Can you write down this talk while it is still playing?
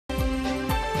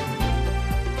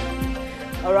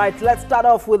All right, let's start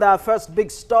off with our first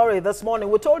big story this morning.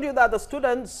 We told you that the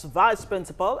student's vice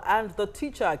principal and the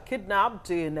teacher kidnapped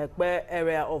in Ekpe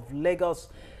area of Lagos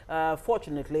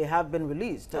fortunately have been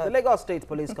released. The Lagos State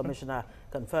Police Commissioner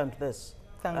confirmed this.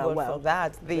 Thank God for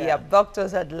that. The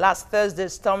abductors had last Thursday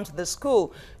stormed the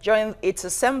school during its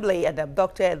assembly and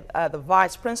abducted the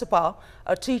vice principal,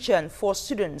 a teacher, and 4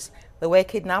 students. They were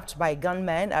kidnapped by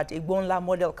gunmen at Igbonla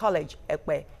Model College,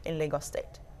 Ekpe, in Lagos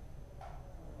State.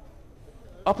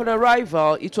 Upon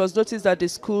arrival, it was noticed that the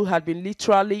school had been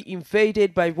literally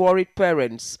invaded by worried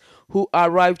parents who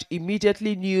arrived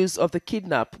immediately news of the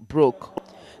kidnap broke.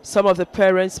 Some of the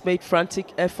parents made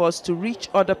frantic efforts to reach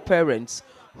other parents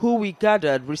who we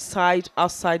gathered reside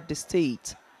outside the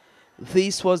state.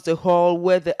 This was the hall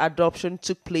where the adoption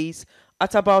took place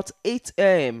at about 8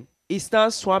 a.m. It's now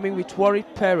swarming with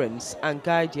worried parents and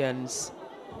guardians.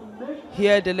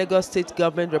 Here, the Lagos State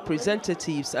government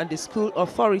representatives and the school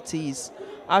authorities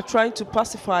are trying to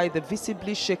pacify the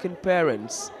visibly shaken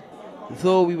parents.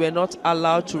 Though we were not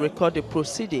allowed to record the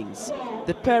proceedings,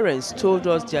 the parents told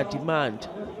us their demand.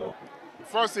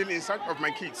 First thing, in search of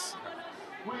my kids.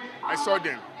 I saw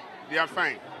them. They are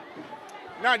fine.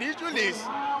 Now, the issue is,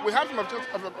 we have some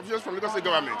officials from Lagos State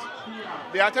government.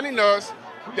 They are telling us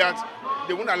that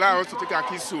they won't allow us to take our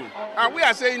kids soon. And we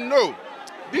are saying no.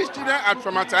 These children are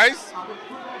traumatized.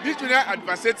 These children are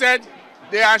devastated.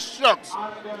 They are shocked.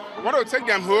 We want to take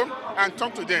them home and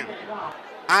talk to them.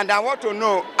 And I want to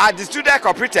know, are the students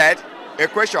cooperated? A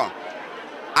question.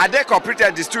 Are they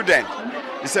cooperated, the student?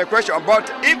 It's a question. But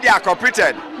if they are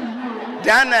cooperated,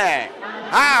 then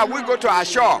how are we going to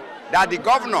assure that the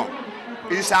governor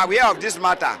is aware of this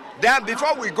matter? Then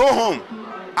before we go home,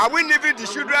 are we leaving the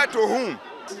children to whom?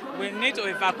 We need to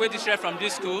evacuate the children from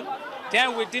this school.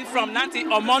 Then within from 90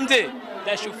 on Monday,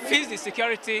 they should fix the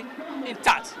security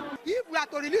intact. If we are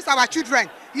to release our children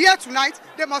here tonight,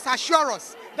 they must assure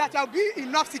us that there will be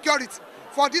enough security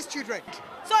for these children.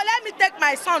 So let me take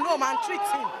my son home and treat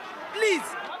him, please.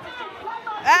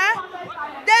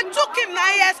 They took him now,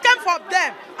 he escaped from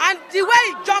them, and the way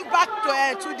he jumped back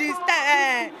to the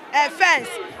fence,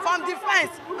 from the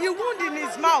fence, he wounded in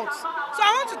his mouth. So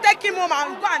I want to take him home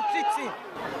and go and treat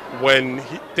him. When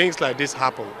things like this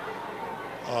happen,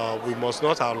 we must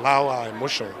not allow our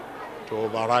emotion to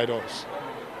override us.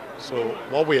 So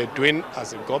what we are doing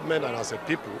as a government and as a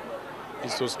people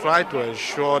is to try to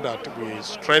ensure that we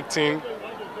strengthen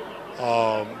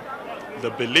the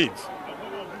belief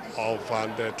of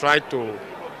and try to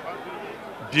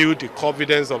build the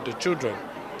confidence of the children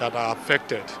that are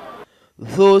affected.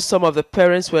 Though some of the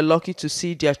parents were lucky to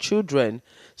see their children,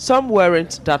 some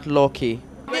weren't that lucky.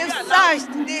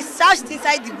 They searched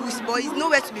inside the bush, but it's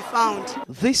nowhere to be found.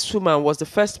 This woman was the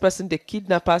first person the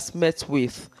kidnappers met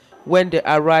with when they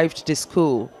arrived at the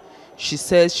school. She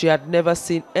says she had never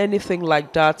seen anything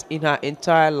like that in her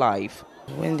entire life.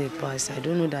 When they passed, I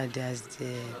don't know that there's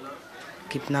the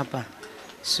kidnapper.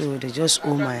 So they just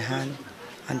hold my hand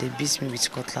and they beat me with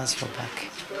cutlass for back.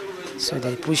 So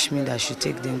they pushed me that I should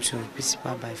take them to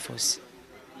principal by force.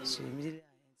 So immediately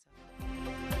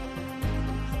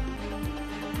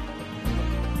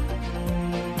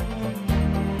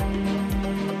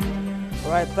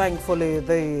Right, thankfully,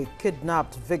 the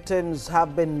kidnapped victims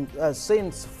have been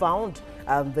since found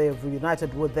and they've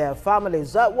reunited with their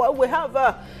families. Well, we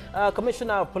have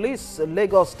Commissioner of Police,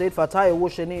 Lagos State, Fatai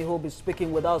Wosheni, who will be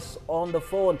speaking with us on the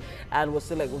phone. And we're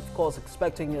still, of course,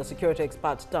 expecting security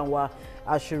expert Tanwa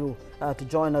Ashiru to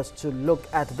join us to look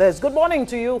at this. Good morning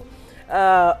to you,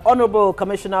 Honorable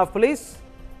Commissioner of Police.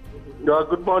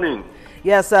 Good morning.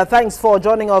 Yes, thanks for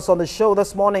joining us on the show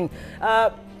this morning.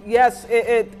 Yes,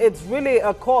 it's really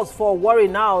a cause for worry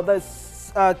now.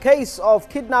 This case of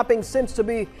kidnapping seems to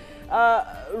be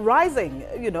rising,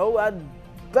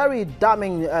 very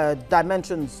damning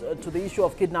dimensions to the issue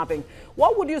of kidnapping.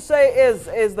 What would you say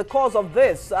is the cause of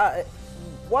this?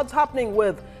 What's happening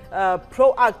with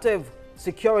proactive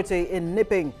security in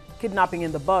nipping kidnapping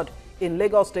in the bud in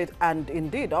Lagos State and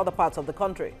indeed other parts of the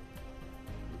country?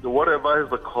 Whatever is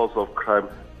the cause of crime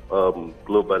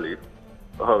globally,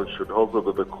 should also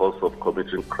be the cause of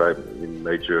committing crime in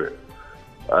Nigeria.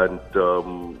 And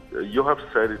you have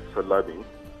said it's alarming.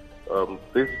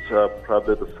 This is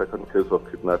probably the second case of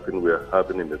kidnapping we are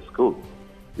having in a school.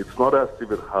 It's not as if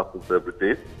it happens every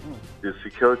day. The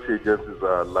security agencies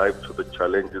are alive to the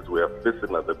challenges we are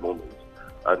facing at the moment.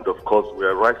 And of course, we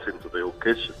are rising to the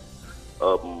occasion.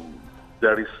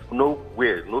 There is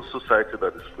nowhere, no society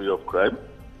that is free of crime.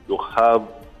 You have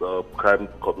crime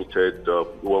committed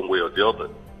one way or the other.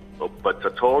 But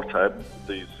at all times,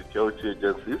 the security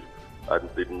agencies and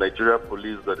the Nigeria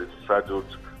police that is saddled,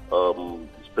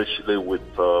 especially with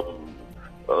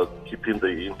keeping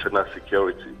the internal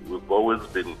security. We've always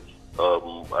been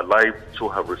alive to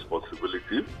have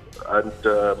responsibility, and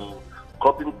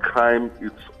curbing crime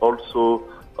is also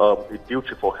a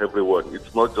duty for everyone.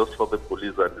 It's not just for the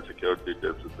police and the security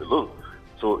agencies alone.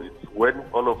 So it's when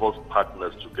all of us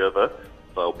partners together,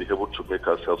 we'll be able to make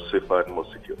ourselves safer and more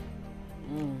secure.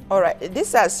 All right,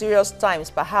 these are serious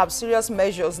times. Perhaps serious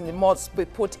measures must be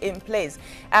put in place.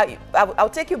 I'll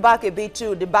take you back a bit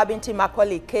to the Babington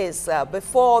Macaulay case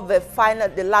before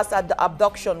the last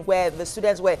abduction where the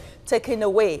students were taken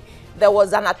away. There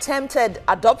was an attempted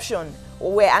adoption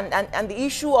and the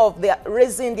issue of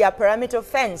raising their perimeter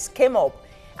fence came up.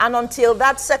 And until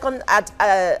that second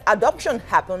adoption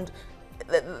happened,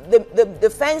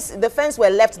 the fence were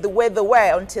left the way they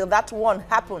were until that one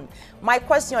happened. My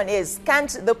question is,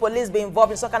 can't the police be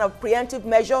involved in some kind of preemptive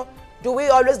measure? Do we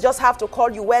always just have to call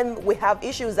you when we have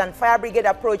issues and fire brigade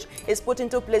approach is put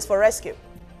into place for rescue?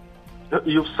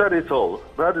 You've said it all.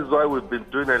 That is why we've been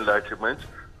doing enlightenment.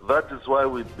 That is why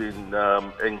we've been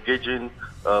engaging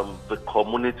the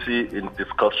community in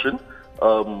discussion.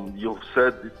 You've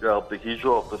said the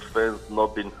issue of the fence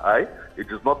not being high. It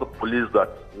is not the police that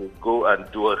will go and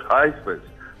do a high fence.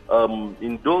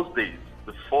 In those days,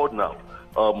 before now,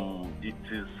 it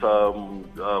is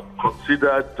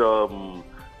considered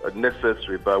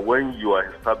necessary that when you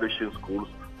are establishing schools,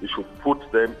 you should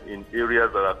put them in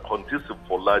areas that are conducive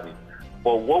for learning.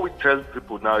 But what we tell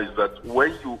people now is that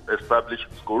when you establish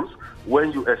schools,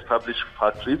 when you establish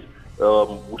factories,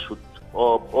 we should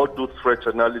all do threat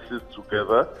analysis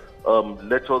together.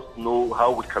 Let us know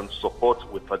how we can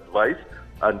support with advice.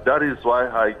 And that is why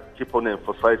I keep on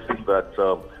emphasizing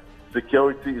that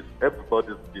security is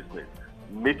everybody's business.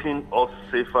 Making us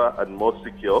safer and more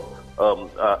secure,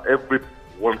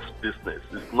 everyone's business.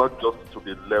 It's not just to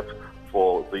be left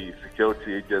for the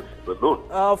security agencies alone.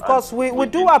 Of course, we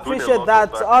do appreciate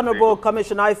that, Honorable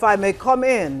Commissioner, if I may come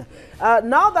in.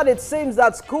 Now that it seems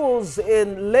that schools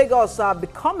in Lagos are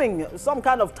becoming some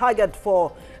kind of target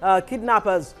for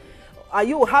kidnappers, are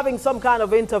you having some kind of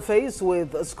interface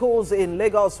with schools in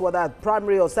Lagos, whether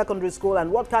primary or secondary school,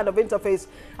 and what kind of interface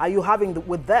are you having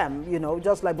with them? You know,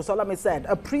 just like Busolami said,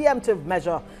 a preemptive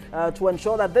measure to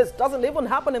ensure that this doesn't even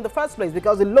happen in the first place,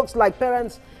 because it looks like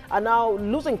parents are now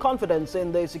losing confidence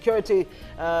in the security,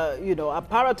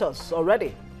 apparatus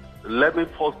already. Let me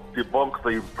first debunk the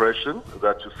impression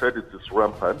that you said it is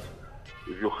rampant.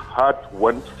 If you had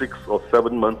one 6 or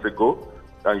 7 months ago,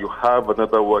 and you have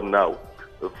another one now,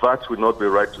 that will not be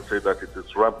right to say that it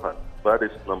is rampant. That is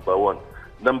number one.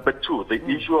 Number two, the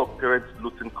issue of parents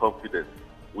losing confidence.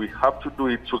 We have to do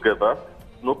it together.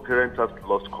 No parent has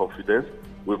lost confidence.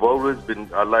 We've always been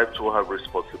alive to our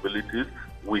responsibilities.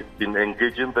 We've been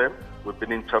engaging them. We've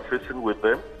been interfacing with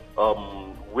them.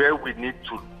 Where we need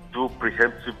to do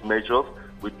preemptive measures,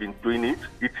 we've been doing it.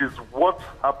 It is what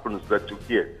happens that you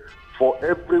hear. For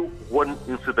every one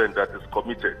incident that is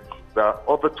committed, there are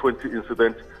other 20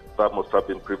 incidents that must have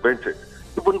been prevented.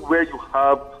 Even where you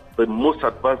have the most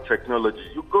advanced technology,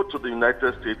 you go to the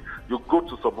United States, you go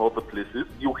to some other places,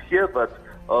 you hear that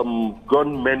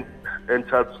gunmen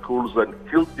entered schools and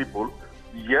killed people,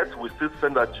 yet we still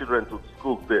send our children to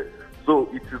schools there. So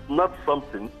it is not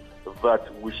something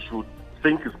that we should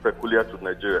think is peculiar to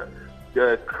Nigeria.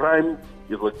 Crime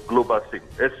is a global thing,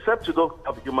 except you don't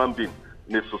have human beings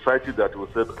in a society that will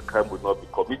say that crime will not be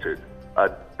committed.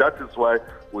 And that is why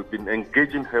we've been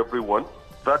engaging everyone.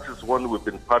 That is when we've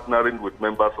been partnering with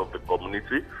members of the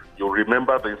community. You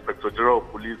remember the Inspector General of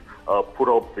Police put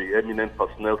up the Eminent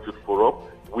Personality Forum,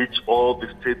 which all the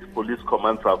state police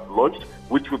commands have launched,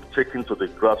 which we've taken to the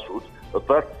grassroots.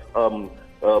 That's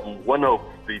one of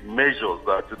the measures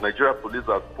that the Nigeria Police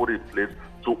has put in place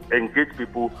to engage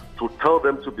people, to tell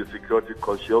them to be security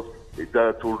conscious,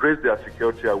 to raise their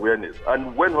security awareness.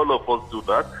 And when all of us do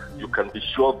that, you can be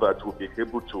sure that we'll be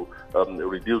able to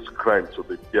reduce crime to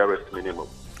the barest minimum.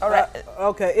 All right.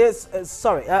 Okay.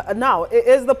 Now,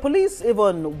 is the police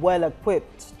even well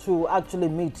equipped to actually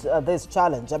meet this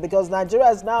challenge? Because Nigeria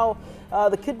is now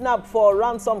the kidnap for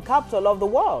ransom capital of the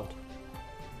world.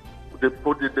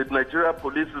 The Nigeria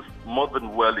police is more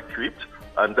than well equipped,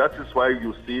 and that is why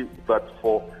you see that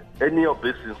for any of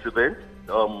these incidents,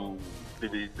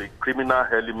 the criminal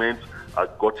elements are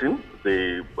gotten,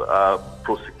 they are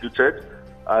prosecuted,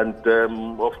 and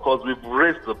of course we've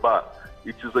raised the bar.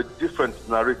 It is a different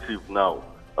narrative now.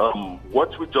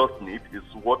 What we just need is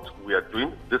what we are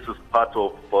doing. This is part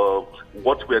of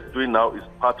what we are doing now is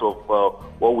part of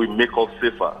what we make us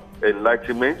safer.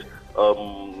 Enlightenment,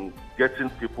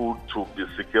 getting people to be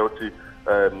security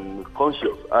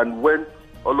conscious. And when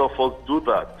all of us do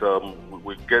that,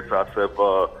 we get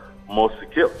ourselves more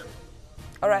secure.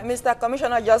 All right, Mr.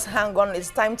 Commissioner, just hang on.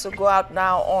 It's time to go out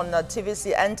now on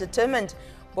TVC Entertainment.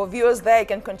 For viewers there, you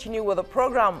can continue with the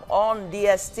program on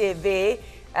DSTV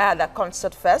at the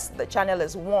Concert Fest. The channel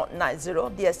is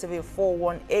 190, DSTV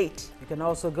 418. You can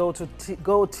also go to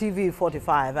Go TV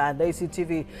 45 and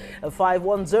ACTV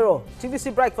 510.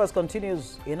 TVC Breakfast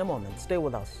continues in a moment. Stay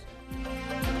with us.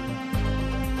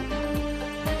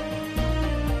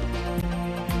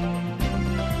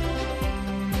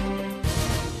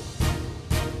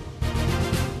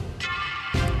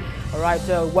 All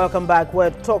right, welcome back. We're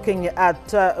talking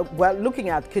at, we're looking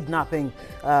at kidnapping,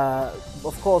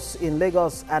 of course, in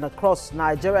Lagos and across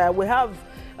Nigeria. We have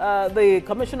the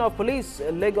Commissioner of Police,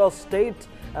 Lagos State,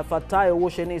 Fatai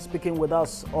Owosheni, speaking with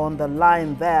us on the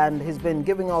line there, and he's been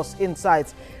giving us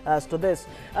insights as to this.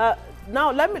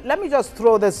 Now, let me just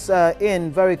throw this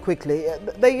in very quickly.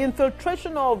 The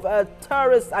infiltration of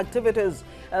terrorist activities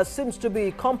seems to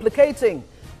be complicating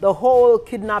the whole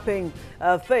kidnapping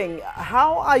thing.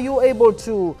 How are you able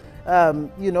to,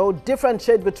 you know,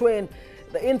 differentiate between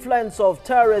the influence of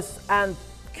terrorists and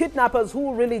kidnappers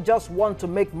who really just want to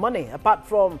make money, apart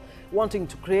from wanting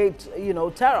to create, you know,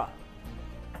 terror?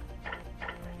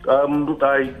 I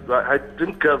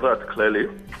didn't get that clearly.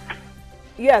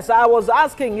 Yes, I was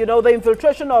asking, you know, the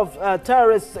infiltration of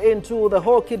terrorists into the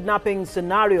whole kidnapping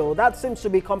scenario, that seems to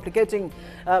be complicating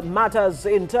matters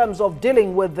in terms of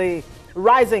dealing with the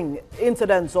rising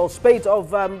incidents or spate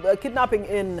of kidnapping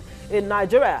in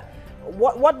Nigeria.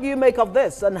 What do you make of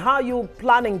this, and how are you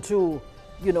planning to,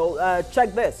 you know,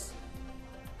 check this?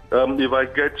 If I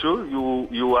get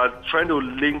you are trying to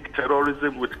link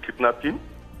terrorism with kidnapping?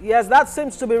 Yes, that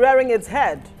seems to be rearing its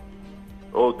head.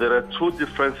 Oh, there are two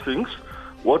different things.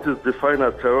 What is defined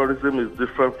as terrorism is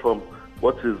different from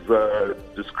what is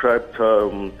described,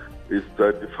 is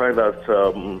defined as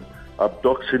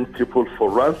abducting people for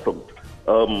ransom.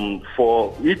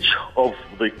 For each of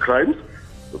the crimes,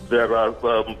 there are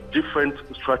different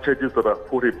strategies that are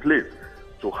put in place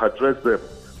to address them.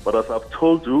 But as I've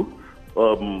told you,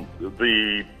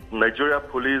 the Nigeria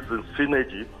Police in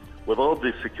synergy with all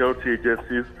the security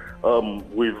agencies,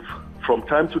 we've from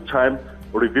time to time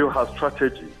review our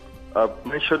strategy. I've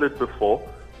mentioned it before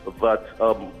that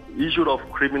issue of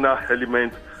criminal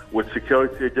elements with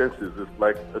security agencies is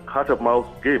like a cat and mouse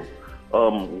game.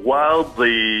 While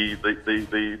the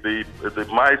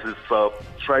mice is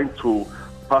trying to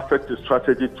perfect a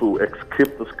strategy to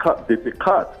escape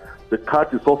the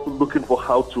cat is also looking for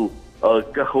how to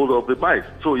get hold of the mice.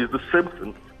 So it's the same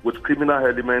thing with criminal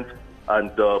elements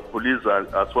and police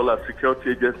as well as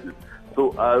security agencies.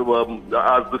 So as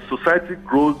the society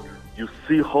grows, you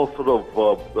see all sort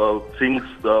of things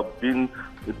being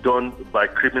done by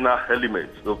criminal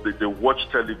elements. So they watch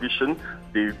television,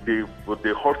 they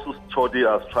also study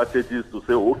our strategies to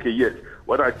say, okay, yes,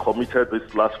 when I committed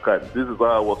this last crime, this is how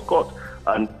I was caught.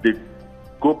 And they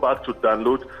go back to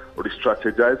download,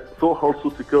 re-strategize. So also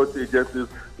security agencies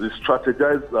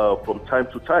re-strategize from time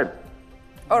to time.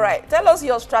 All right, tell us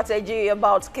your strategy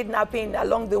about kidnapping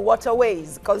along the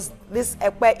waterways, because this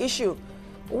issue.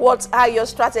 What are your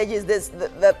strategies?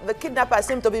 The kidnappers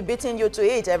seem to be beating you to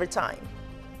it every time.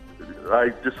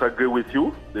 I disagree with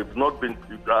you. They've not been,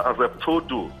 as I've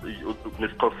told you,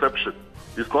 misconception.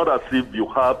 It's not as if you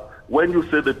have, when you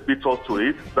say they beat us to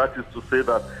it, that is to say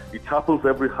that it happens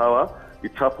every hour,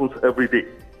 it happens every day.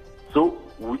 So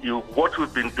what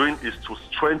we've been doing is to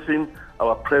strengthen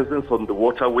our presence on the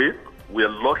waterway. We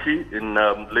are lucky in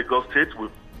Lagos State. We've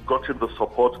gotten the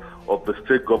support of the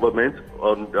state government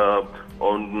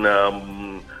on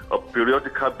a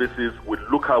periodical basis. We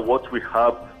look at what we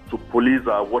have to police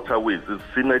our waterways in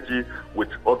synergy with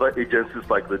other agencies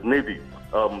like the Navy,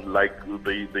 like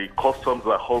the customs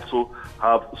that also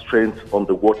have strength on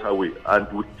the waterway.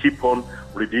 And we keep on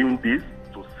reviewing this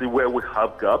to see where we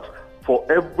have gaps. For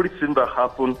everything that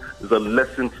happens is a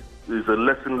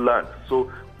lesson learned.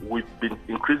 So we've been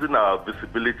increasing our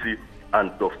visibility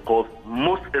and, of course,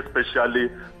 most especially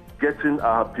getting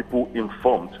our people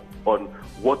informed on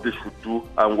what they should do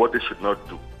and what they should not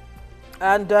do.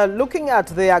 And looking at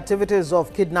the activities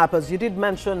of kidnappers, you did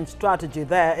mention strategy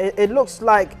there. It looks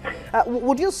like,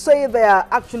 would you say they are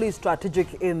actually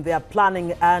strategic in their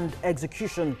planning and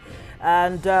execution?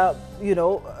 And, you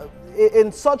know,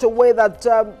 in such a way that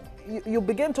you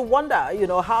begin to wonder, you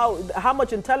know, how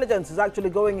much intelligence is actually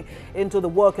going into the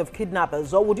work of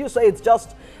kidnappers? Or would you say it's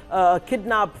just a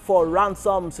kidnap for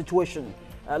ransom situation?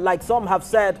 Like some have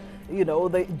said, you know,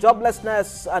 the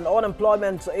joblessness and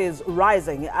unemployment is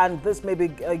rising, and this may be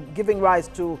giving rise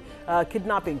to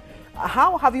kidnapping.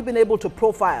 How have you been able to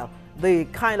profile the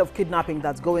kind of kidnapping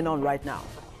that's going on right now?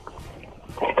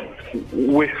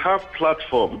 we have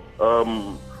platforms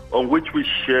on which we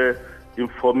share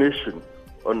information,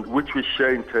 on which we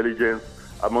share intelligence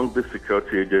among the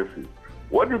security agencies.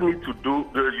 What you need to do,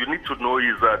 you need to know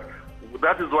is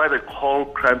that is why they call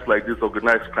crimes like this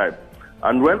organized crime.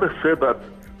 And when they say that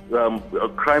a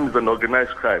crime is an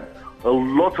organized crime, a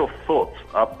lot of thoughts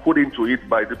are put into it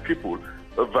by the people,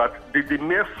 that the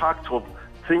mere fact of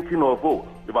thinking of, oh,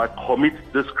 if I commit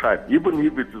this crime, even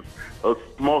if it is a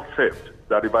small theft,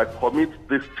 that if I commit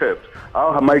this theft,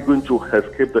 how am I going to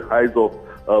escape the eyes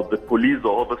of the police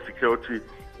or other security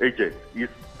agents?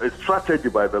 It's a strategy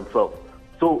by themselves.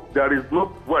 So there is not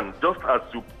one, just as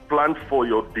you plan for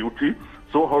your duty,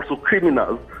 so also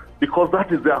criminals, because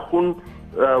that is their own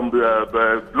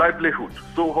livelihood,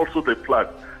 so also they plan.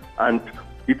 And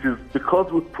it is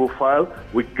because we profile,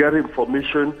 we get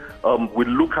information, we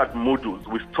look at modules,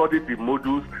 we study the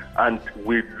modules, and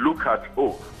we look at,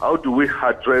 oh, how do we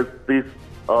address this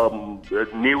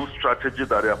new strategy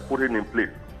that they are putting in place?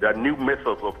 There are new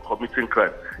methods of committing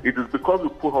crime. It is because we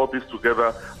put all this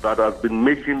together that has been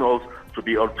making us to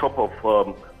be on top of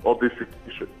all this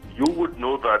situation. You would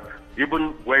know that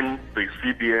even when the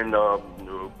CBN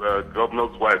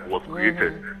governor's wife was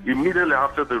created, immediately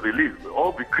after the release,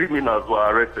 all the criminals were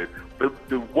arrested.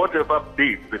 Whatever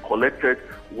bait they collected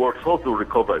was also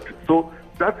recovered. So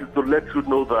that is to let you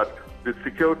know that the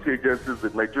security agencies, the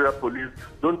Nigeria police,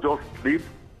 don't just sleep,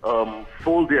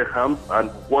 fold their hands and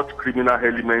watch criminal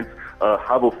elements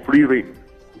have a free rein.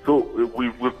 So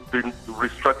we've been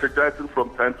re-strategizing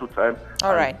from time to time.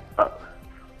 All right.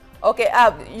 Okay,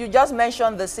 you just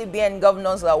mentioned the CBN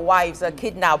governor's wives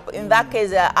kidnapped. In that case,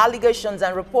 there are allegations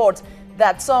and reports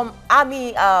that some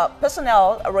army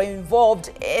personnel were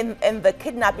involved in the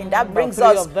kidnapping. That brings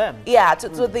us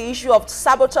to the issue of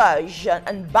sabotage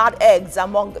and bad eggs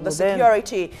among the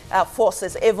security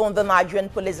forces, even the Nigerian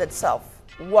police itself.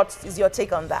 What is your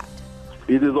take on that?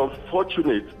 It is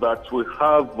unfortunate that we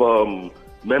have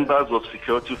members of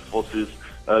security forces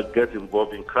get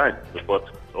involved in crime. But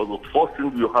the first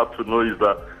thing you have to know is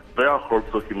that they are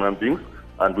also human beings.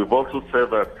 And we've also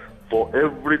said that for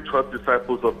every 12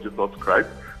 disciples of Jesus Christ,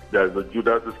 there is a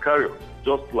Judas Iscariot.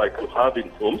 Just like you have in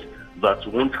homes, that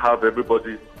you won't have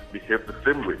everybody behave the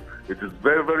same way. It is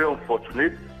very, very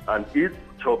unfortunate. And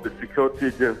each of the security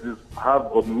agencies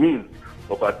have a means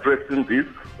of addressing this,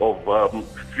 of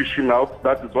fishing out.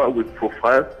 That is why we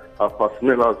profile our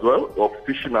personnel as well, of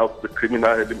fishing out the criminal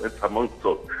elements amongst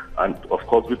us. And of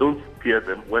course, we don't spare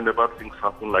them whenever things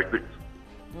happen like this.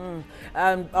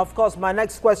 And of course, my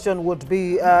next question would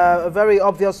be a very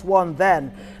obvious one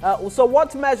then. So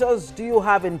what measures do you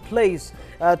have in place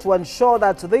to ensure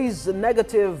that these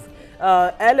negative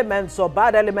elements or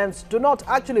bad elements do not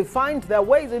actually find their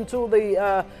ways into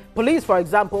the police, for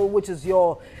example, which is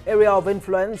your area of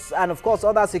influence, and of course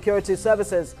other security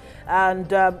services,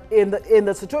 and in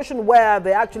the situation where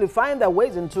they actually find their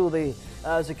ways into the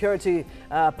security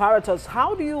apparatus,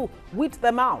 how do you weed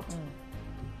them out?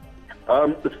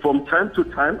 From time to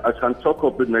time, I can talk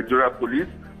of the Nigeria police.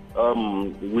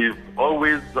 We've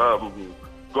always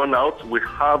gone out. We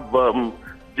have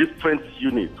different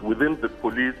units within the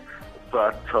police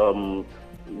that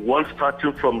one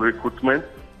starting from recruitment,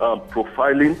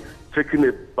 profiling, taking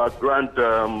a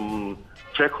background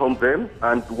check on them,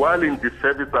 and while in the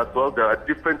service as well, there are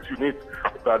different units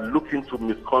that look into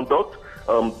misconduct,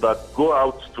 that go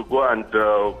out to go and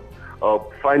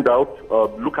find out,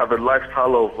 look at the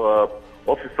lifestyle of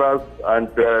officers, and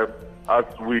as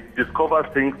we discover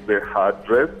things they are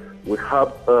addressed, we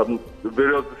have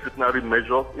various disciplinary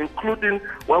measures, including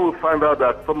when we find out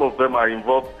that some of them are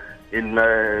involved in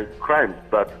crimes,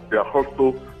 that they are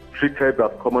also treated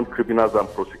as common criminals and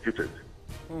prosecuted.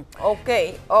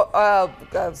 Okay,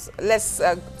 let's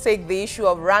take the issue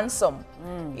of ransom.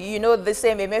 You know, the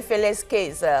same Emefiele's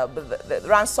case, the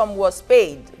ransom was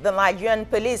paid. The Nigerian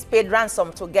police paid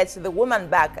ransom to get the woman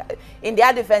back. In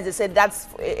their defense, they said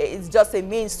it's just a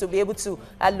means to be able to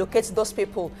locate those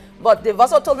people. But they've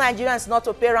also told Nigerians not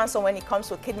to pay ransom when it comes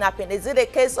to kidnapping. Is it a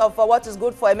case of what is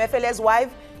good for Emefiele's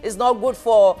wife is not good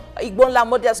for Igbonla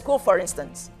Model School, for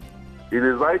instance? It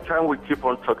is high time we keep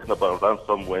on talking about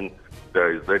ransom when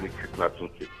there is any kidnapping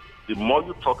case. The more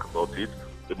you talk about it,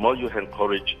 the more you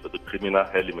encourage the criminal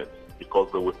elements,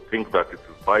 because they will think that it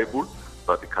is viable,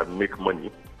 that they can make money.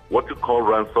 What you call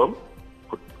ransom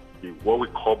could be what we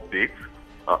call bait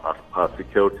as per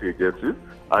security agencies.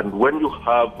 And when you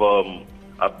have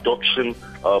abduction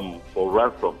for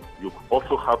ransom, you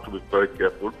also have to be very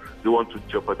careful. You want to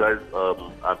jeopardize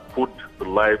and put the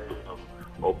life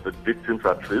of the victims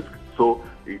at risk. So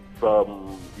it's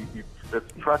a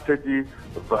strategy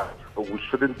that we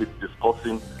shouldn't be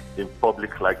discussing in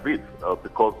public like this,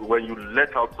 because when you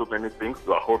let out so many things,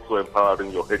 you are also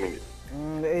empowering your enemies.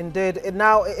 Indeed.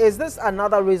 Now, is this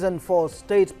another reason for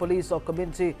state police or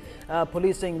community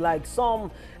policing? Like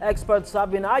some experts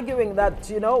have been arguing that,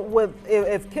 you know,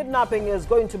 if kidnapping is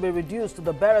going to be reduced to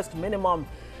the barest minimum,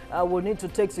 we'll need to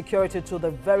take security to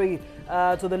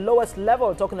the lowest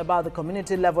level, talking about the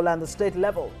community level and the state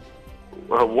level.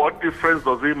 What difference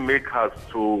does it make as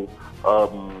to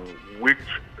which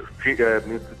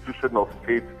institution of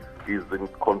state is in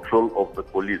control of the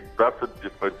police? That's a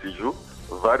different issue.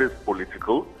 That is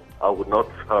political. I would not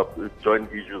join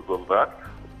issues on that.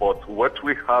 But what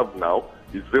we have now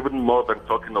is even more than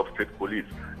talking of state police.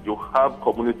 You have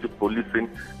community policing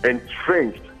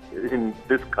entrenched in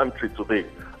this country today.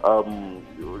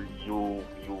 You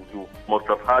must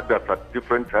have heard that at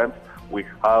different times we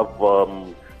have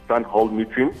town hall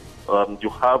meetings. You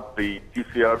have the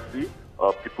TCRC,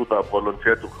 people that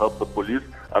volunteer to help the police.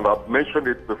 And I've mentioned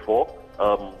it before.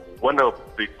 One of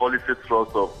the policy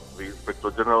thrusts of the Inspector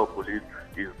General of Police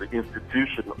is the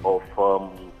institution of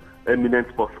Eminent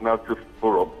Personality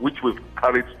Forum, which we've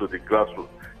carried to the grassroots.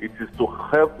 It is to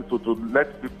help, to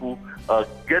let people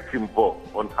get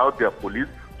involved on how they are policed,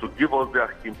 to give us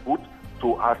their input,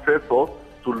 to assess us,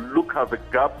 to look at the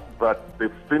gaps that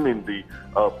they've seen in the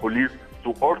police,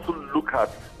 to also look at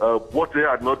what they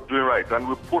are not doing right. And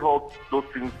we put all those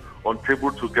things on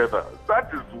table together.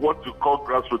 That is what you call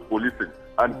grassroots policing.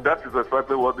 And that is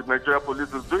exactly what the Nigerian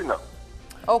police is doing now.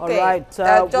 Okay, right.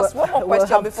 just one more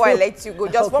question before I let you go.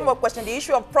 Just one more question. The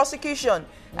issue of prosecution.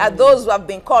 Those who have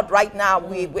been caught right now,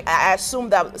 I assume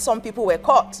that some people were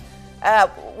caught.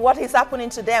 What is happening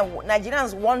to them?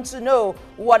 Nigerians want to know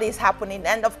what is happening.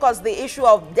 And of course, the issue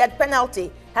of death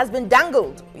penalty has been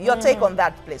dangled. Your take on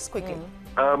that, please, quickly.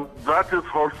 That is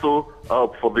also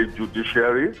for the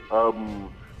judiciary.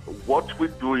 What we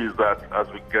do is that as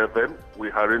we get them,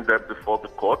 we arraign them before the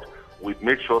court. We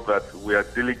make sure that we are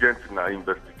diligent in our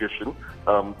investigation,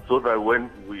 so that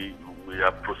when we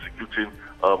are prosecuting,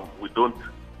 we don't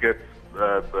get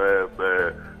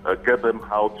them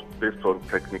out based on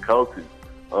technicalities.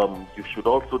 You should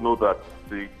also know that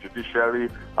the judiciary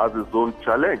has its own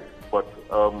challenge, but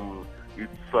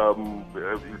it's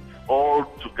all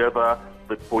together.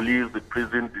 The police, the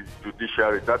prison, the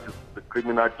judiciary, that is the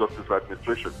criminal justice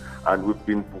administration. And we've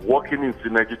been working in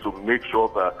synergy to make sure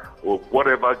that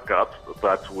whatever gaps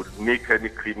that would make any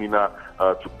criminal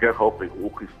to get off the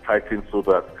hook is tightened so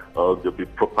that they'll be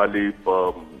properly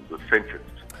sentenced.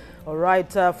 All right,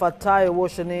 Fatai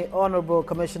Woshini, Honorable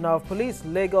Commissioner of Police,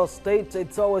 Lagos State.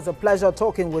 It's always a pleasure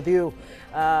talking with you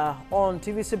on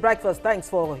TVC Breakfast. Thanks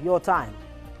for your time.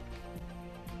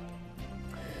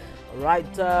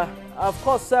 Right, of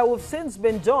course, we've since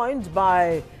been joined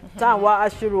by Tanwa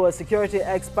Ashiru, a security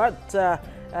expert.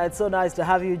 It's so nice to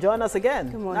have you join us again.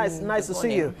 Good morning. Nice to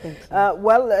see you. Thank you.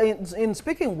 Well, in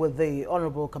speaking with the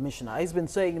Honorable Commissioner, he's been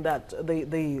saying that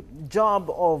the job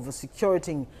of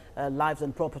securing lives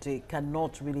and property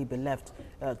cannot really be left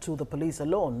to the police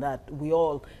alone, that we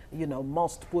all,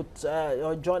 must put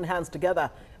or join hands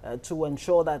together to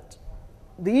ensure that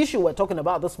the issue we're talking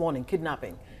about this morning,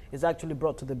 kidnapping, is actually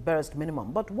brought to the barest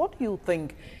minimum. But what do you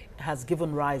think has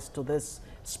given rise to this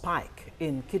spike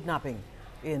in kidnapping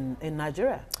in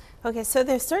Nigeria? Okay, so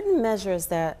there's certain measures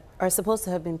that are supposed to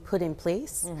have been put in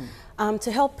place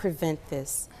to help prevent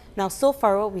this. Now, so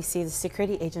far what we see, the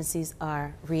security agencies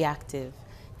are reactive.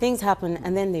 Things happen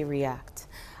and then they react.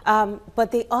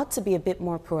 But they ought to be a bit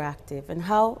more proactive. And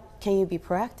how can you be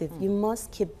proactive? You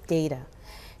must keep data.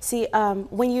 See,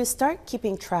 when you start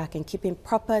keeping track and keeping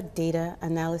proper data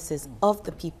analysis of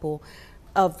the people,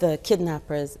 of the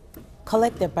kidnappers,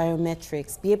 collect their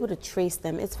biometrics, be able to trace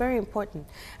them, it's very important.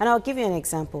 And I'll give you an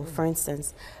example, for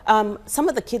instance. Some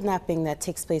of the kidnapping that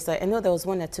takes place, I know there was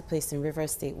one that took place in River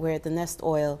State where the Nest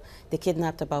Oil, they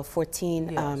kidnapped about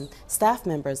 14 staff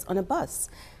members on a bus.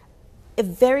 A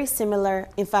very similar,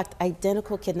 in fact,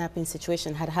 identical kidnapping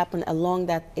situation had happened along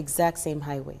that exact same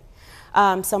highway.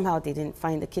 Somehow they didn't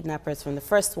find the kidnappers from the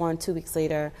first one. 2 weeks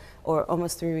later, or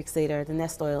almost 3 weeks later, the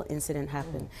Nest Oil incident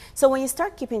happened. So when you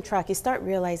start keeping track, you start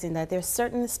realizing that there are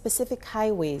certain specific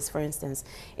highways, for instance,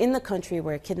 in the country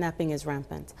where kidnapping is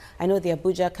rampant. I know the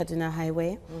Abuja-Kaduna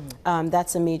highway,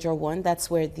 that's a major one.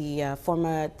 That's where the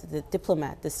former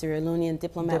diplomat, the Sierra Leonean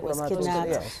diplomat was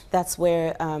kidnapped. That's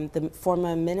where the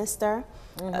former minister,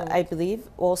 I believe,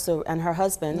 also, and her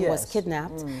husband was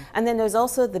kidnapped. And then there's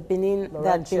also the Benin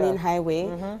highway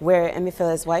where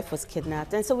Emefele's wife was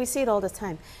kidnapped. And so we see it all the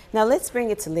time. Now let's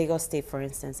bring it to Lagos State, for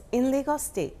instance. In Lagos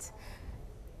State,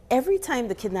 every time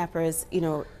the kidnappers,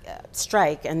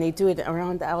 strike, and they do it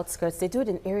around the outskirts, they do it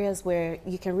in areas where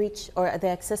you can reach or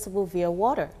they're accessible via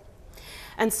water.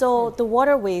 And so the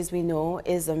waterways, we know,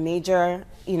 is a major,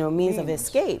 means of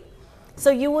escape. So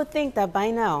you would think that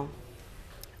by now,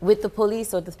 with the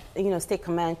police or the state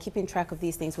command keeping track of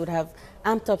these things, would have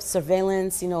amped up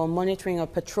surveillance, monitoring or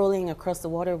patrolling across the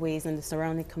waterways and the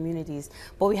surrounding communities.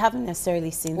 But we haven't necessarily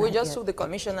seen that We just yet. took the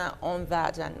commissioner on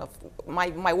that, and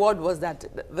my word was that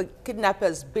the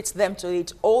kidnappers beat them to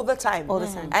it all the time. All the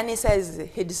time. And he says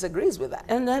he disagrees with that.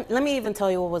 And let me even tell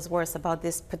you what was worse about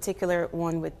this particular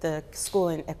one with the school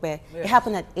in Ekpe. It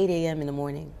happened at 8 a.m. in the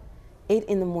morning. 8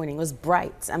 in the morning. It was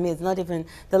bright. I mean, it's not even,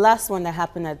 the last one that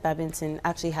happened at Babington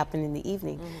actually happened in the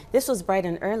evening. This was bright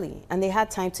and early, and they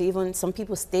had time to even, some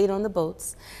people stayed on the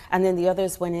boats, and then the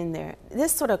others went in there.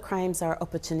 This sort of crimes are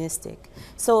opportunistic.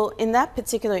 So in that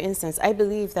particular instance, I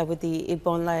believe that with the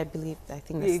Igbonla, I think that's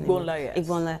the name. Igbonla, yes.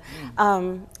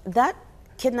 Igbonla, that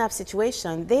kidnap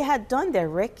situation, they had done their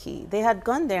recce. They had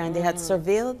gone there and they had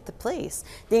surveilled the place.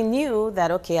 They knew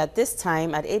that, okay, at this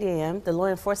time, at 8 a.m., the law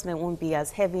enforcement won't be as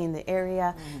heavy in the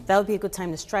area. That would be a good time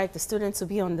to strike. The students will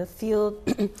be on the field,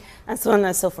 and so on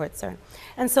and so forth, sir.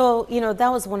 And so,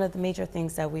 that was one of the major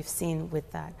things that we've seen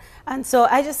with that. And so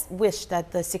I just wish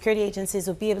that the security agencies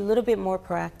would be a little bit more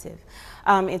proactive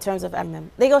in terms of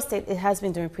Lagos State. It has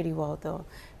been doing pretty well, though,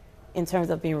 in terms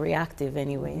of being reactive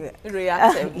anyway.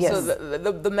 Reactive. Yes. So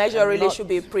the measure really should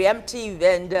be preemptive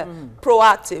and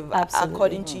proactive,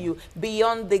 according to you.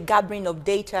 Beyond the gathering of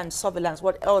data and surveillance,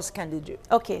 what else can they do?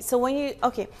 Okay, so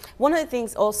one of the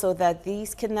things also that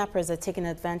these kidnappers are taking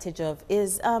advantage of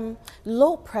is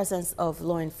low presence of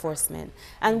law enforcement.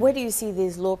 And where do you see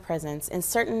these low presence? In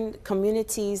certain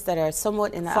communities that are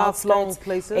somewhat in the far-flung outskirts.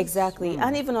 places? Exactly,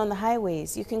 and even on the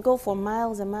highways. You can go for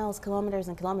miles and miles, kilometers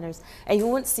and kilometers, and you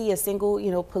won't see a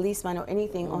single, policeman or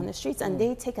anything on the streets, and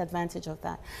they take advantage of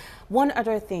that. One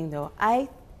other thing, though, I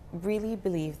really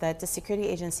believe that the security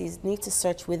agencies need to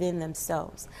search within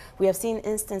themselves. We have seen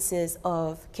instances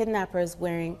of kidnappers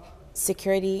wearing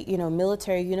security,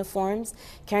 military uniforms,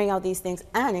 carrying out these things,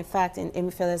 and in fact, in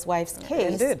Emifele's wife's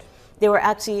case, they were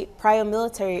actually prior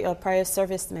military or prior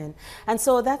servicemen. And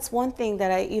so that's one thing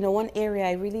that one area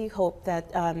I really hope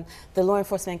that the law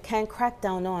enforcement can crack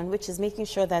down on, which is making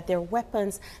sure that their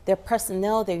weapons, their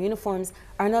personnel, their uniforms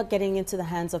are not getting into the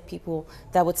hands of people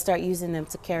that would start using them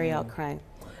to carry out crime.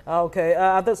 Okay,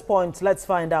 at this point, let's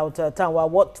find out, Tanwa,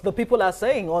 what the people are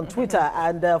saying on Twitter,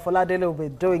 and Foladele will be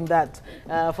doing that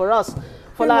for us.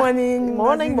 Good morning.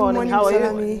 Morning. How are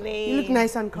you? You look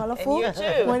nice and colorful. And you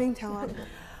too. Morning, Tanwa.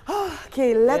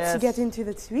 Okay, let's get into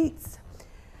the tweets.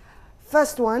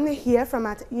 First one here from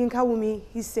at Yinka Wumi.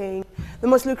 He's saying the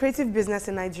most lucrative business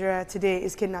in Nigeria today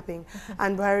is kidnapping,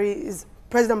 and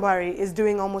President Buhari is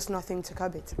doing almost nothing to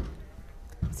curb it.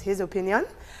 It's his opinion.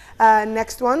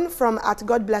 Next one from at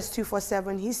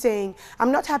GodBless247. He's saying,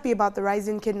 I'm not happy about the rise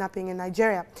in kidnapping in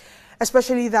Nigeria,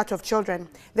 especially that of children.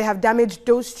 They have damaged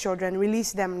those children.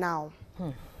 Release them now.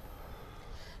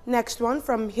 Next one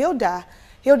from Hilda.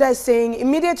 Hilda is saying,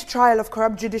 immediate trial of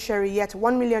corrupt judiciary, yet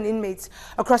 1 million inmates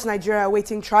across Nigeria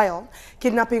awaiting trial.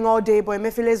 Kidnapping all day, but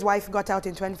Emefele's wife got out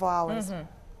in 24 hours.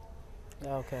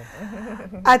 Okay.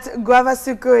 At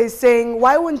Guavasuko is saying,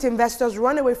 why wouldn't investors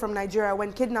run away from Nigeria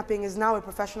when kidnapping is now a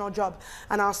professional job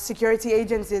and our security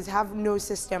agencies have no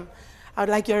system? I would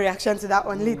like your reaction to that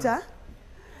one later.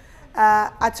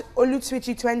 At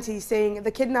Olutswichi20 saying,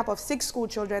 the kidnap of 6 school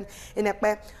children in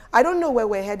Ekpe. I don't know where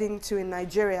we're heading to in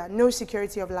Nigeria. No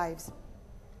security of lives.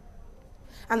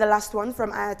 And the last one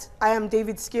from I am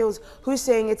David Skills, who's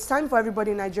saying it's time for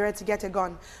everybody in Nigeria to get a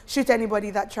gun. Shoot anybody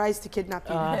that tries to kidnap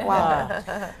you. Wow.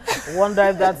 Wonder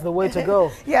if that's the way to go.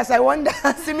 Yes, I wonder.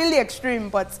 Similarly extreme,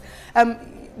 but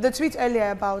the tweet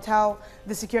earlier about how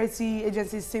the security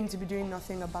agencies seem to be doing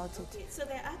nothing about it. So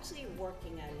they're actually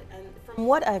working at it. And from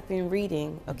what I've been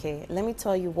reading, okay, let me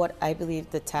tell you what I believe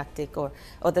the tactic or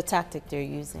the tactic they're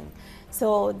using.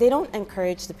 So they don't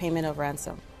encourage the payment of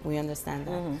ransom. We understand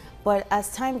that. But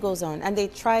as time goes on, and they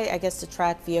try, I guess, to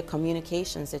track via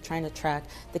communications, they're trying to track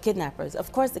the kidnappers.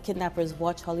 Of course, the kidnappers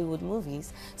watch Hollywood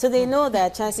movies, so they know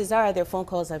that chances are their phone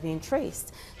calls are being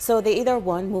traced. So they either,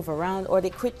 one, move around, or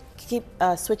they keep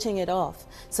switching it off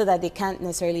so that they can't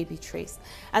necessarily be traced.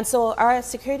 And so our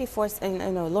security force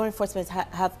and law enforcement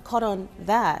have caught on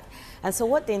that. And so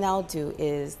what they now do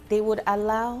is they would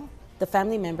allow the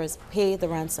family members pay the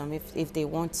ransom if they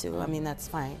want to. I mean, that's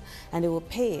fine. And they will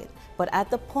pay it. But at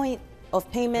the point of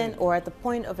payment or at the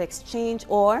point of exchange,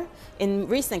 or in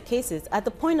recent cases, at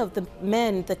the point of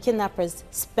the kidnappers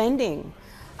spending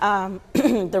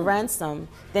the ransom,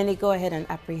 then they go ahead and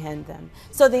apprehend them.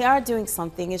 So they are doing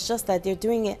something. It's just that they're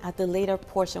doing it at the later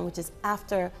portion, which is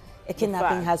after a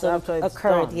kidnapping has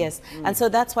occurred. Done. Yes. And so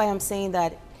that's why I'm saying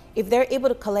that if they're able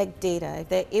to collect data, if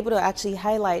they're able to actually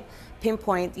highlight,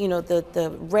 pinpoint,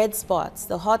 the red spots,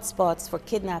 the hot spots for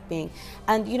kidnapping,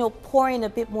 and, pour in a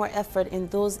bit more effort in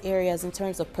those areas in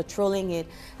terms of patrolling it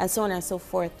and so on and so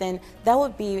forth, then that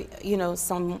would be,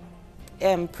 some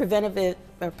preventative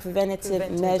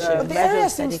measures. But the area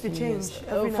seems to change.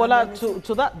 Fola,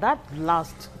 to that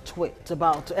last tweet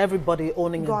about everybody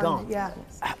owning a gun. Yeah.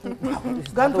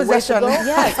 Gun possession.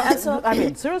 Yes. And so, I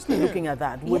mean, seriously looking at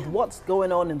that, with what's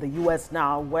going on in the US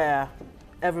now, where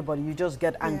everybody, you just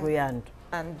get angry and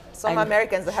some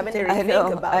Americans are having to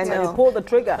rethink about it. And pull the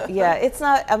trigger. Yeah, it's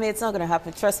not going to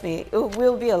happen. Trust me, it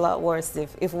will be a lot worse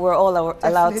if we're all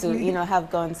allowed to, have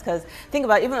guns. Because think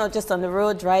about it, even just on the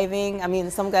road driving, I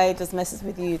mean, some guy just messes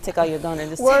with you, you take out your gun and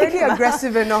just we're already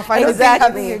aggressive enough. I don't think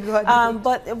having a gun.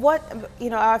 But what,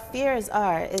 our fears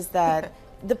is that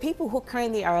the people who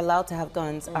currently are allowed to have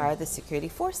guns are the security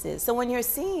forces. So when you're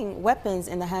seeing weapons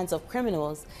in the hands of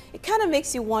criminals, it kind of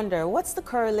makes you wonder, what's the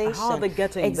correlation? How are they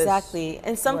getting exactly? this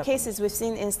In some weapon? cases, we've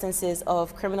seen instances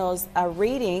of criminals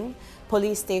raiding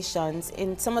police stations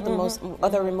in some of the most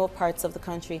other remote parts of the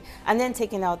country and then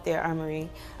taking out their armory.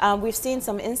 We've seen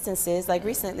some instances, like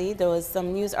recently, there was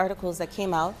some news articles that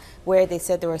came out where they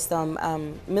said there were some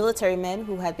military men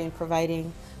who had been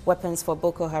providing weapons for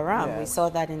Boko Haram. Yes. We saw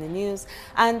that in the news.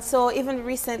 And so even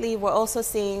recently, we're also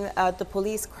seeing the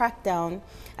police crackdown.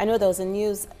 I know there was a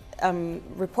news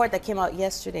report that came out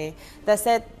yesterday that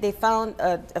said they found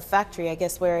a factory, I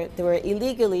guess, where they were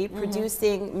illegally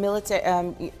producing military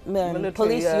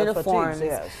police uniforms,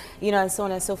 fatigues, and so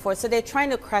on and so forth. So they're trying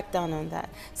to crack down on that.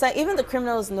 So even the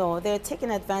criminals know they're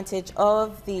taking advantage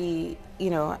of the,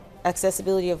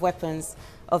 accessibility of weapons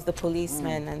of the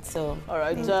policemen, and so. All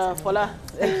right, Fola,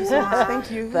 thank you so much.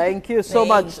 Thank you. Thank you so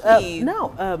much. you.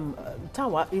 Now,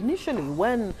 Tawa, initially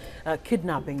when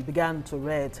kidnapping began to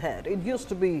rear its head, it used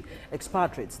to be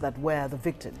expatriates that were the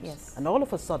victims. Yes. And all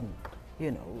of a sudden,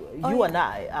 you and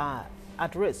I are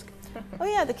at risk. Oh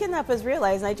yeah, the kidnappers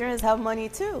realize Nigerians have money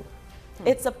too.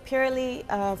 It's a purely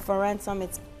for ransom.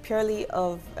 It's purely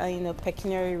of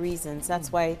pecuniary reasons.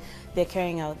 That's why they're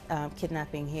carrying out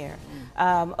kidnapping here.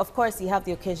 Of course, you have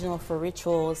the occasional for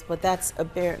rituals, but that's a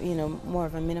bare, more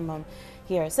of a minimum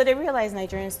here. So they realize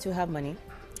Nigerians too have money.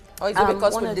 Or is it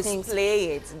because we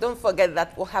display it? Don't forget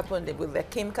that what happened with the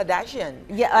Kim Kardashian.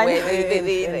 Yeah,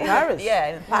 in Paris.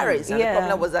 Yeah, in Paris. And the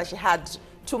problem was that she had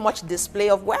too much display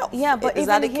of wealth. Yeah, but is even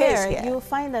that the here, case? Yeah. you'll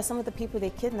find that some of the people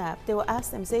they kidnap, they will ask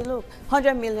them, say, look,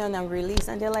 100 million and release,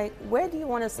 and they're like, where do you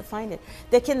want us to find it?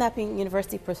 They're kidnapping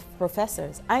university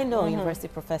professors. I know university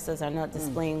professors are not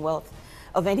displaying wealth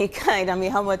of any kind. I mean,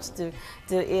 how much do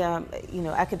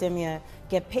academia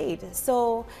get paid?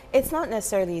 So it's not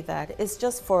necessarily that. It's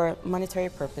just for monetary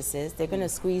purposes. They're going to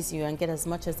squeeze you and get as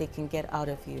much as they can get out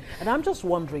of you. And I'm just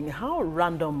wondering, how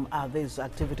random are these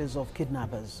activities of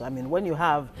kidnappers? I mean, when you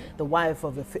have the wife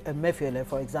of a Mefiele,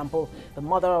 for example, the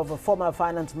mother of a former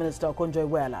finance minister,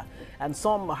 Okonjo-Iweala, and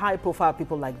some high-profile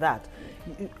people like that,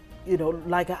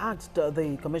 like I asked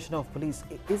the Commissioner of Police,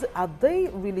 are they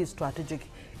really strategic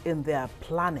in their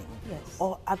planning? Yes.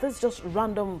 Or are these just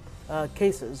random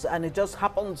cases and it just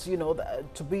happens,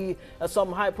 to be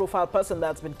some high-profile person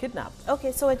that's been kidnapped?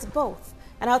 Okay, so it's both.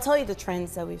 And I'll tell you the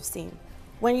trends that we've seen.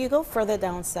 When you go further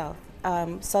down south,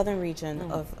 southern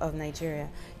region of Nigeria,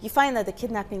 you find that the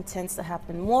kidnapping tends to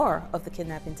happen, more of the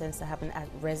kidnapping tends to happen at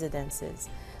residences.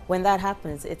 When that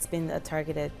happens, it's been a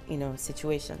targeted,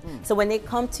 situation. So when they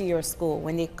come to your school,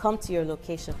 when they come to your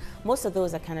location, most of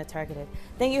those are kind of targeted.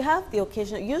 Then you have the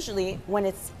occasional, usually when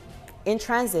it's in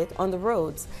transit on the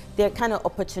roads, they're kind of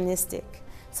opportunistic.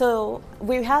 So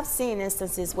we have seen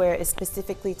instances where it's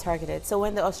specifically targeted. So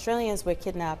when the Australians were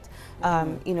kidnapped,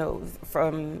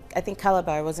 from, I think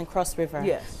Calabar, was in Cross River,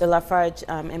 yes, the Lafarge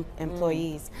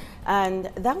employees. And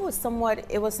that was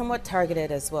somewhat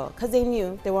targeted as well, because they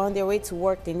knew they were on their way to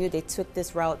work. They knew they took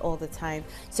this route all the time.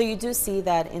 So you do see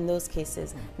that in those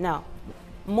cases. Now,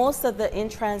 most of the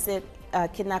in-transit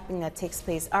kidnapping that takes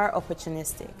place are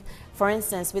opportunistic. For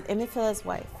instance, with Emefele's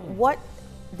wife, what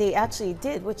they actually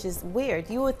did, which is weird.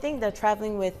 You would think they're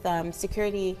traveling with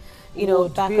security,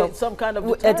 backup, some kind of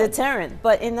a deterrent.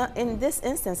 But in this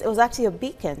instance, it was actually a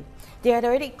beacon. They had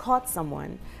already caught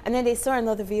someone, and then they saw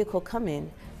another vehicle come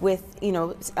in with,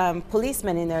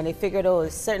 policemen in there, and they figured, oh,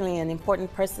 it's certainly an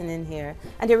important person in here,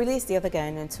 and they released the other guy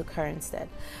and then took her instead.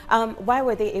 Why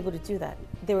were they able to do that?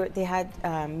 They had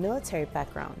military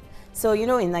background. So, you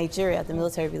know, in Nigeria, the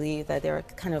military believed that they were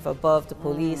kind of above the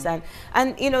police,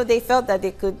 and you know, they felt that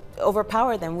they could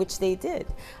overpower them, which they did.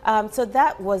 So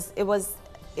that was, it was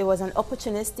an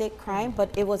opportunistic crime,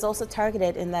 but it was also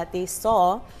targeted in that they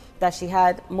saw that she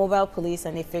had mobile police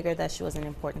and they figured that she was an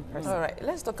important person. All right,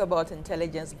 let's talk about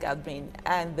intelligence gathering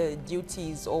and the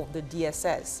duties of the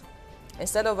DSS.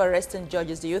 Instead of arresting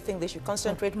judges, do you think they should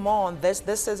concentrate more on this?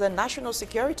 This is a national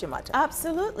security matter.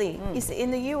 Absolutely. You see, in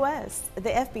the U.S., the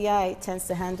FBI tends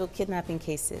to handle kidnapping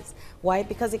cases. Why?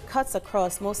 Because it cuts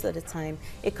across, most of the time,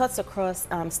 it cuts across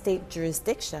state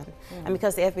jurisdiction. And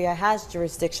because the FBI has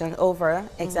jurisdiction over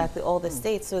exactly all the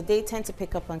states, so they tend to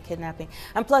pick up on kidnapping.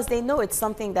 And plus, they know it's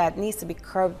something that needs to be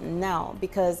curbed now,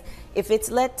 because if it's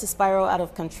let to spiral out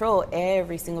of control,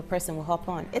 every single person will hop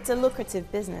on. It's a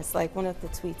lucrative business, like one of the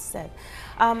tweets said.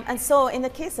 And so in the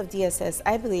case of DSS,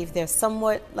 I believe they're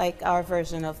somewhat like our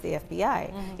version of the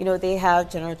FBI. You know, they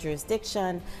have general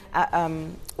jurisdiction,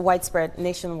 widespread,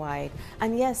 nationwide.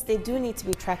 And yes, they do need to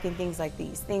be tracking things like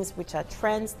these, things which are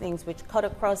trends, things which cut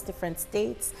across different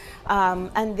states.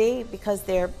 And they, because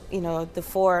they're, you know, the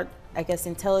four, I guess,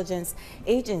 intelligence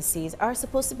agencies are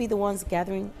supposed to be the ones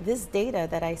gathering this data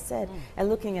that I said and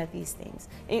looking at these things.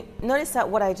 And notice that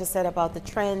what I just said about the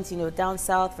trends, you know, down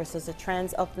south versus the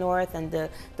trends up north, and the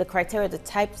criteria, the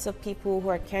types of people who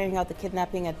are carrying out the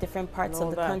kidnapping at different parts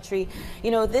of the country.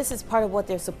 You know, this is part of what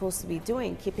they're supposed to be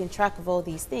doing, keeping track of all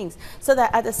these things, so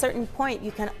that at a certain point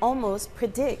you can almost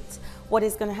predict what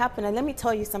is going to happen. And let me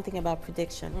tell you something about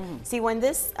prediction. See, when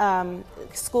this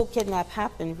school kidnap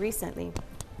happened recently,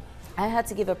 I had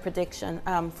to give a prediction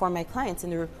for my clients in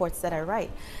the reports that I write.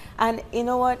 And you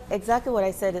know what? Exactly what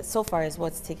I said so far is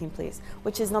what's taking place,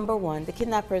 which is number one, the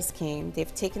kidnappers came,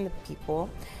 they've taken the people,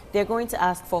 they're going to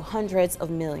ask for hundreds of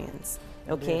millions,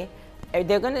 okay?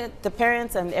 They're going to, the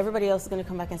parents and everybody else is going to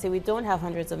come back and say, we don't have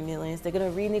hundreds of millions. They're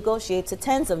going to renegotiate to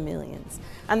tens of millions.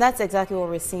 And that's exactly what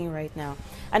we're seeing right now.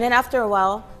 And then after a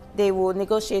while, they will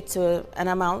negotiate to an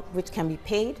amount which can be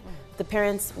paid. The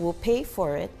parents will pay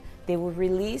for it. They will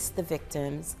release the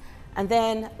victims, and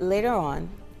then later on,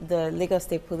 the Lagos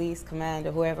State Police Command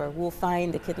or whoever will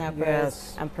find the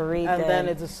kidnappers and parade them. And then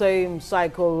it's the same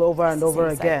cycle over and over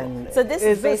again. So this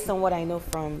is based on what I know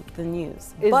from the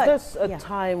news. Is this a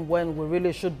time when we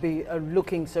really should be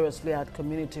looking seriously at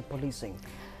community policing?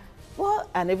 Well,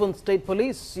 and even state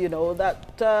police, you know,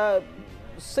 that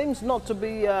seems not to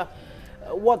be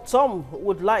what some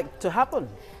would like to happen.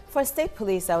 For state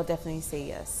police, I would definitely say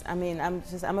yes. I mean,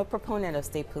 I'm a proponent of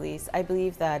state police. I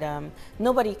believe that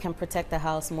nobody can protect the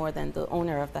house more than the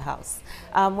owner of the house.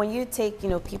 When you take, you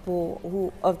know, people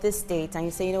who of this state and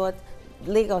you say, you know what,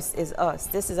 Lagos is us.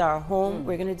 This is our home.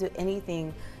 We're going to do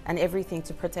anything and everything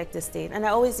to protect the state. And I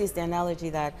always use the analogy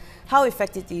that how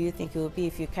effective do you think it would be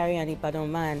if you carry an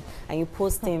Ibadan man and you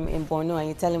post him in Borno and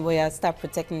you tell him, well, yeah, start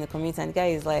protecting the community, and the guy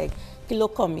is like, Kilo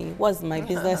Komi, what's my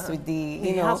business with the,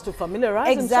 you know. He has to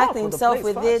familiarize himself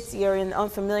with it. You're in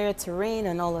unfamiliar terrain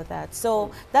and all of that.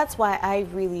 So that's why I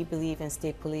really believe in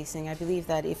state policing. I believe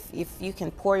that if you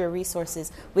can pour your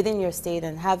resources within your state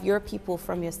and have your people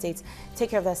from your states take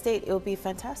care of that state, it will be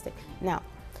fantastic. Now,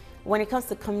 when it comes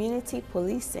to community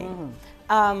policing,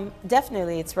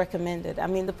 definitely it's recommended. I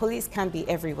mean, the police can be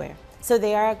everywhere. So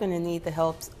they are going to need the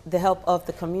help of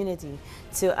the community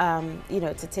to, you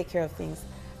know, to take care of things.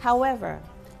 However,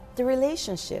 the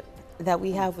relationship that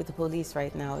we have with the police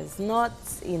right now is not,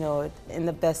 you know, in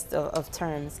the best of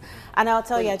terms. And I'll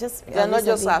tell you, they're not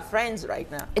just our friends right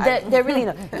now. They're really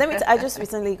not. I just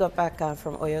recently got back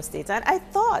from Oyo State, and I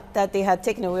thought that they had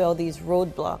taken away all these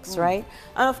roadblocks, right?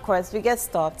 And of course, we get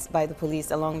stopped by the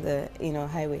police along the, you know,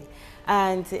 highway.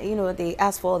 And, you know, they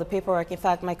asked for all the paperwork. In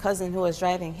fact, my cousin who was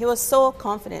driving, he was so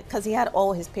confident because he had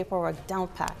all his paperwork down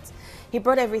packed. He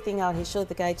brought everything out. He showed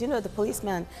the guy, do you know, the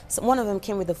policeman, one of them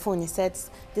came with the phone. He said,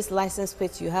 this license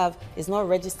plate you have is not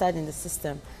registered in the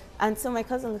system. And so my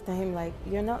cousin looked at him like,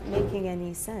 you're not making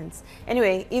any sense.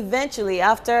 Anyway, eventually,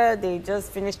 after they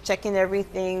just finished checking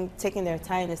everything, taking their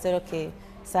time, they said, okay,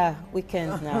 sir,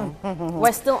 weekend now.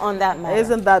 We're still on that matter.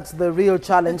 Isn't that the real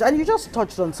challenge? And you just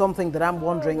touched on something that I'm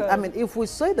wondering. I mean, if we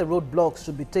say the roadblocks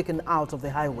should be taken out of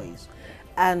the highways,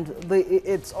 and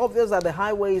it's obvious that the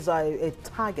highways are a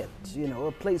target, you know,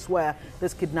 a place where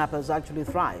these kidnappers actually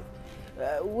thrive.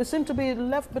 We seem to be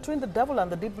left between the devil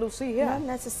and the deep blue sea here. Not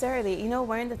necessarily. You know,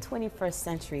 we're in the 21st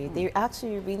century. They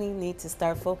actually really need to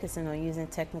start focusing on using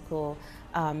technical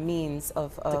means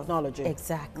of technology.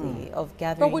 Exactly, of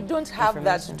gathering. But we don't have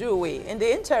that, do we? In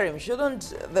the interim,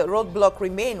 shouldn't the roadblock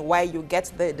remain while you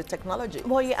get the technology?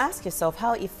 Well, you ask yourself,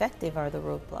 how effective are the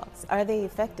roadblocks? Are they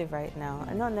effective right now?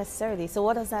 Not necessarily. So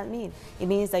what does that mean? It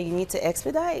means that you need to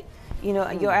expedite. you know,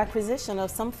 your acquisition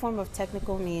of some form of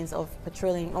technical means of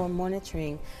patrolling or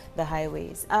monitoring the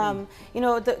highways. You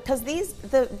know, because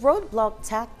the roadblock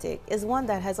tactic is one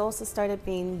that has also started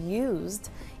being used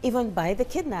even by the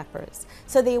kidnappers.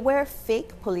 So they wear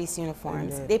fake police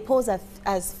uniforms, they pose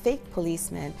as fake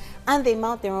policemen, and they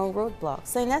mount their own roadblocks.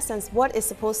 So in essence, what is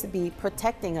supposed to be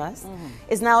protecting us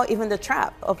is now even the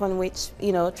trap upon which,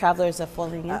 you know, travelers are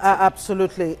falling into.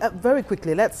 Absolutely. Very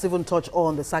quickly, let's even touch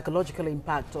on the psychological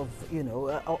impact of, you know,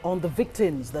 on the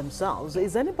victims themselves.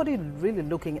 Is anybody really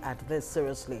looking at this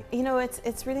seriously? You know,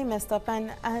 it's really messed up,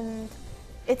 and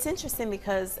it's interesting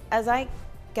because as I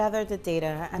gather the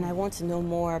data and I want to know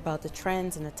more about the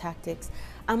trends and the tactics,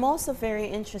 I'm also very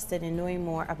interested in knowing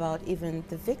more about even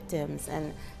the victims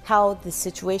and how the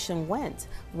situation went,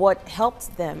 what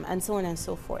helped them, and so on and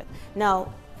so forth.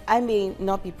 Now, I may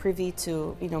not be privy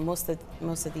to, you know, most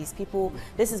of these people.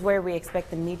 This is where we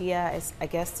expect the media, I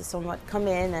guess, to somewhat come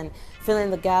in and fill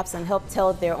in the gaps and help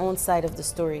tell their own side of the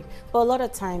story. But a lot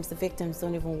of times the victims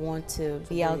don't even want to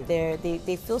be out there.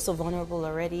 They feel so vulnerable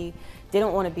already. They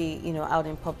don't want to be, you know, out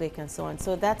in public and so on.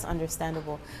 So that's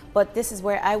understandable. But this is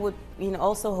where I would, you know,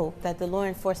 also hope that the law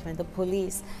enforcement, the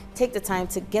police, take the time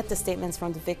to get the statements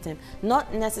from the victim.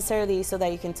 Not necessarily so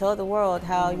that you can tell the world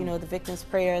how, you know, the victim's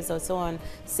prayers or so on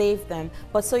saved them,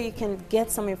 but so you can get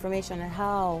some information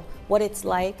on what it's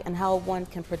like and how one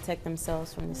can protect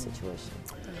themselves from the situation.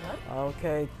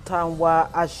 Okay,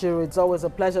 Tanwa Ashiru, it's always a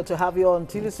pleasure to have you on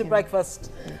TVC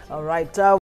Breakfast. All right.